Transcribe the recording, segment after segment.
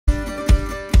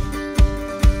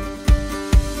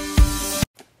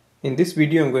In this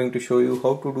video I'm going to show you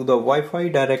how to do the Wi-Fi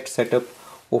direct setup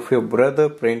of your Brother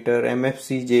printer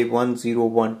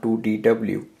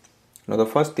MFC-J1012dw. Now the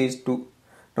first is to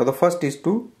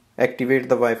activate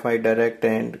the Wi-Fi direct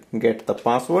and get the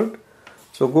password.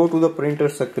 So go to the printer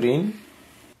screen,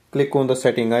 click on the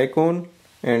setting icon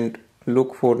and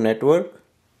look for network,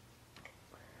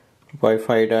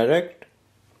 Wi-Fi direct,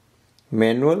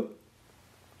 manual.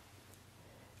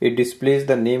 It displays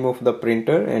the name of the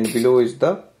printer and below is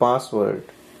the password.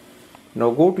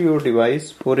 Now go to your device.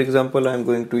 For example, I am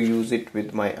going to use it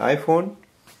with my iPhone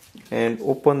and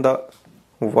open the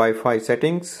Wi-Fi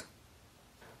settings.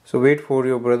 So wait for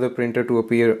your Brother printer to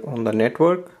appear on the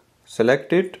network.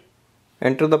 Select it.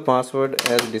 Enter the password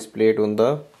as displayed on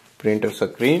the printer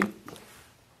screen.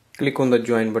 Click on the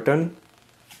join button.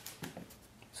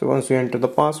 So once you enter the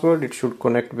password, it should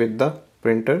connect with the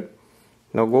printer.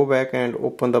 Now go back and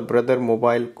open the Brother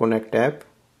Mobile Connect app.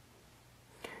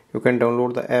 You can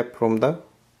download the app from the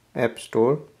App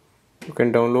Store. You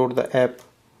can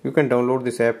download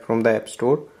this app from the App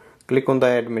Store. Click on the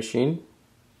Add Machine.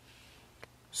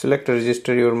 Select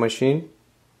Register your machine.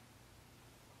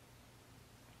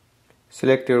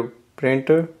 Select your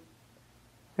printer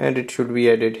and it should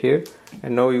be added here.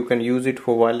 And now you can use it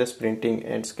for wireless printing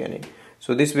and scanning.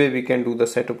 So this way we can do the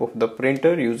setup of the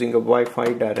printer using a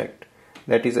Wi-Fi direct.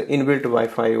 That is an inbuilt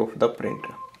Wi-Fi of the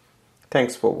printer.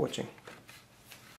 Thanks for watching.